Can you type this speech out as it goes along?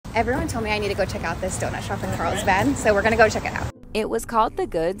Everyone told me I need to go check out this donut shop in Carlsbad, so we're gonna go check it out. It was called The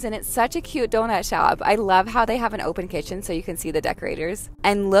Goods, and it's such a cute donut shop. I love how they have an open kitchen so you can see the decorators.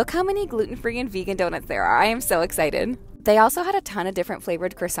 And look how many gluten-free and vegan donuts there are. I am so excited. They also had a ton of different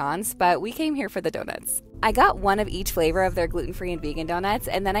flavored croissants, but we came here for the donuts. I got one of each flavor of their gluten-free and vegan donuts,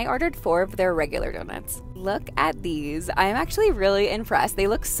 and then I ordered 4 of their regular donuts. Look at these. I'm actually really impressed. They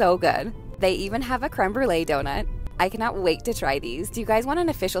look so good. They even have a creme brulee donut. I cannot wait to try these. Do you guys want an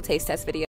official taste test video?